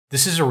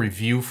This is a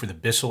review for the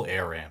Bissell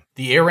AirRam.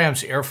 The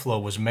AirRam's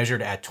airflow was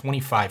measured at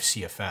 25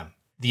 CFM.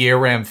 The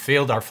AirRam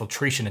failed our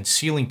filtration and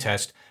sealing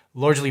test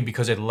largely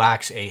because it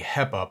lacks a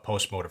HEPA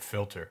post-motor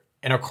filter.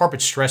 In our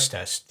carpet stress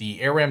test,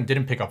 the AirRam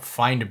didn't pick up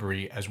fine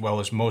debris as well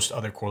as most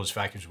other cordless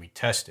vacuums we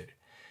tested.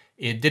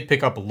 It did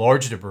pick up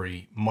large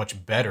debris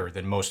much better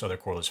than most other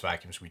cordless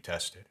vacuums we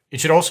tested.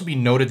 It should also be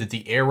noted that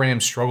the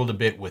AirRam struggled a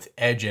bit with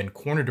edge and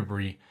corner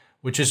debris,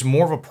 which is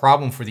more of a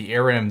problem for the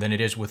AirRam than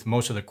it is with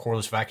most of the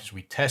cordless vacuums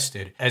we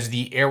tested, as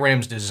the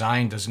AirRam's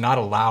design does not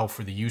allow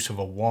for the use of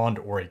a wand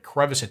or a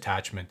crevice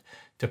attachment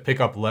to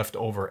pick up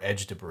leftover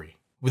edge debris.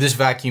 With this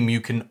vacuum,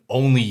 you can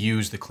only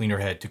use the cleaner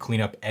head to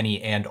clean up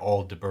any and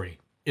all debris.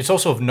 It's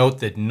also of note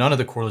that none of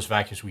the cordless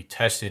vacuums we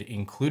tested,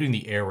 including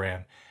the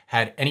AirRam,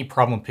 had any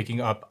problem picking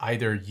up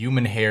either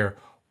human hair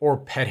or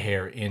pet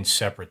hair in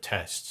separate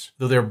tests,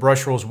 though their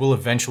brush rolls will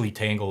eventually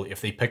tangle if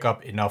they pick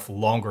up enough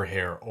longer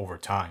hair over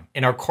time.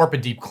 In our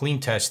carpet deep clean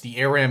test, the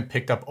AirRam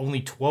picked up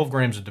only 12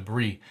 grams of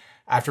debris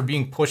after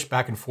being pushed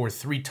back and forth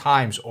 3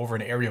 times over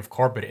an area of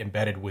carpet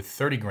embedded with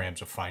 30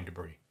 grams of fine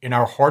debris. In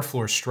our hard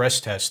floor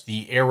stress test,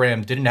 the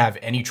AirRam didn't have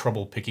any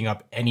trouble picking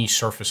up any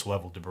surface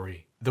level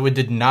debris, though it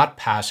did not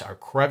pass our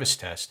crevice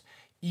test,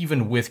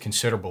 even with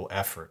considerable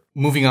effort.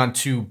 Moving on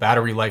to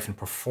battery life and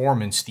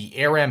performance, the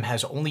AirRam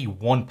has only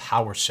one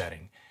power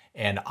setting,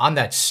 and on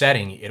that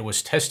setting, it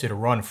was tested to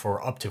run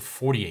for up to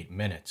 48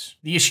 minutes.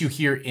 The issue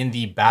here in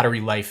the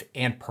battery life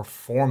and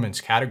performance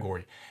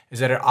category is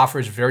that it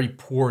offers very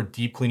poor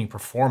deep cleaning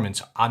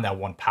performance on that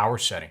one power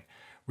setting.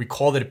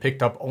 Recall that it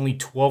picked up only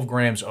 12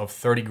 grams of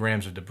 30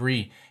 grams of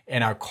debris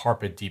in our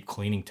carpet deep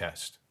cleaning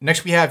test.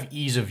 Next, we have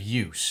ease of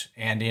use,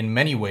 and in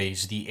many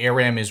ways, the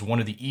AirRam is one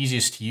of the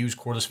easiest to use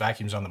cordless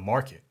vacuums on the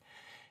market.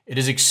 It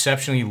is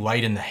exceptionally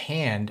light in the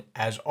hand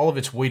as all of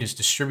its weight is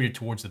distributed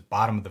towards the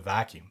bottom of the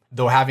vacuum,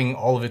 though having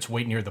all of its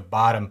weight near the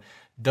bottom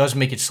does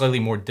make it slightly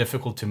more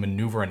difficult to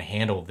maneuver and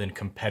handle than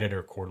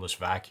competitor cordless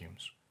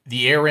vacuums.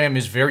 The AirRam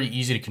is very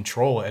easy to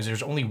control as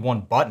there's only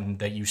one button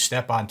that you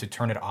step on to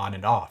turn it on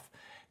and off.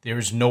 There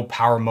is no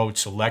power mode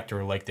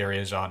selector like there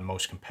is on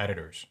most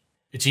competitors.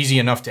 It's easy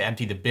enough to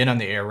empty the bin on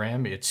the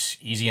AirRam. It's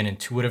easy and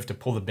intuitive to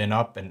pull the bin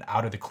up and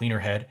out of the cleaner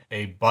head.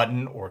 A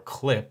button or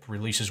clip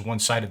releases one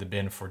side of the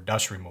bin for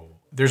dust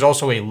removal. There's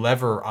also a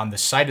lever on the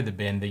side of the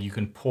bin that you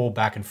can pull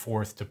back and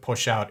forth to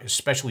push out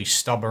especially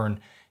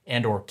stubborn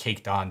and or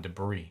caked on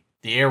debris.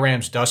 The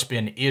AirRam's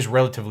dustbin is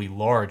relatively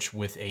large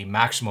with a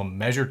maximum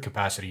measured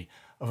capacity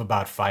of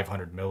about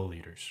 500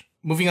 milliliters.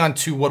 Moving on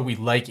to what we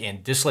like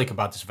and dislike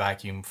about this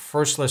vacuum,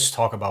 first let's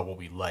talk about what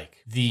we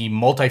like. The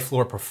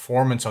multi-floor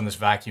performance on this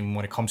vacuum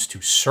when it comes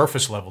to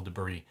surface level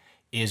debris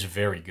is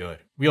very good.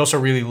 We also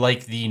really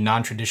like the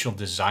non-traditional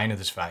design of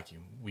this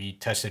vacuum. We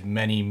tested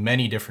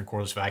many different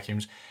cordless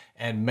vacuums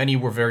and many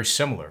were very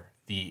similar.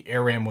 The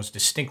AirRam was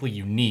distinctly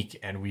unique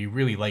and we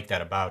really like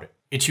that about it.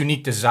 Its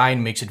unique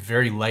design makes it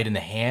very light in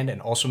the hand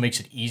and also makes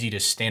it easy to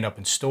stand up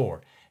and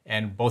store.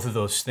 And both of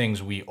those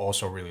things we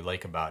also really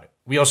like about it.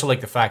 We also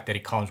like the fact that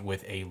it comes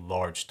with a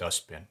large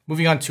dustbin.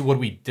 Moving on to what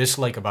we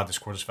dislike about this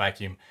cordless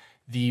vacuum,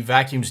 the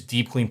vacuum's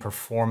deep clean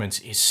performance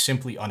is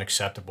simply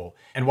unacceptable.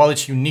 And while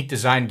its unique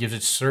design gives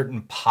it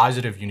certain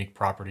positive unique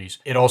properties,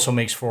 it also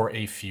makes for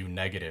a few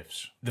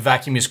negatives. The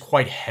vacuum is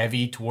quite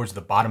heavy towards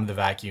the bottom of the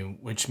vacuum,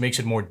 which makes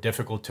it more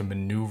difficult to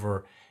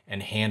maneuver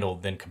and handle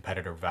than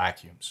competitor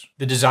vacuums.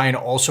 The design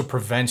also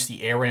prevents the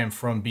AirRam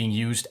from being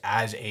used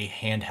as a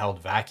handheld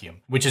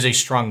vacuum, which is a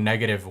strong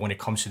negative when it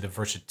comes to the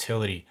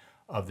versatility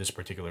of this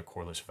particular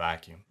cordless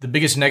vacuum. The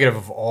biggest negative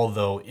of all,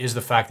 though, is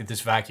the fact that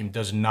this vacuum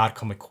does not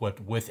come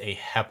equipped with a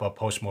HEPA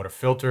post-motor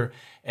filter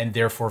and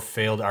therefore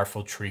failed our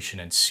filtration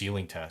and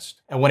sealing test.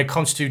 And when it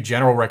comes to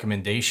general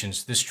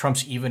recommendations, this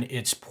trumps even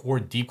its poor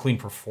deep clean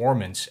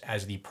performance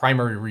as the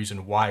primary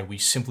reason why we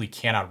simply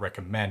cannot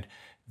recommend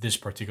this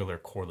particular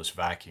cordless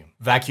vacuum.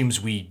 Vacuums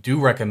we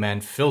do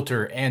recommend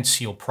filter and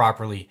seal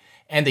properly,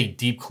 and they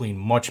deep clean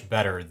much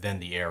better than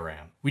the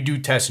AirRam. We do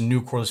test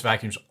new cordless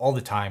vacuums all the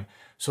time,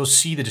 so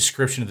see the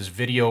description of this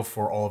video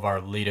for all of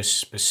our latest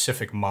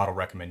specific model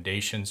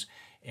recommendations,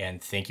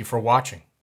 and thank you for watching.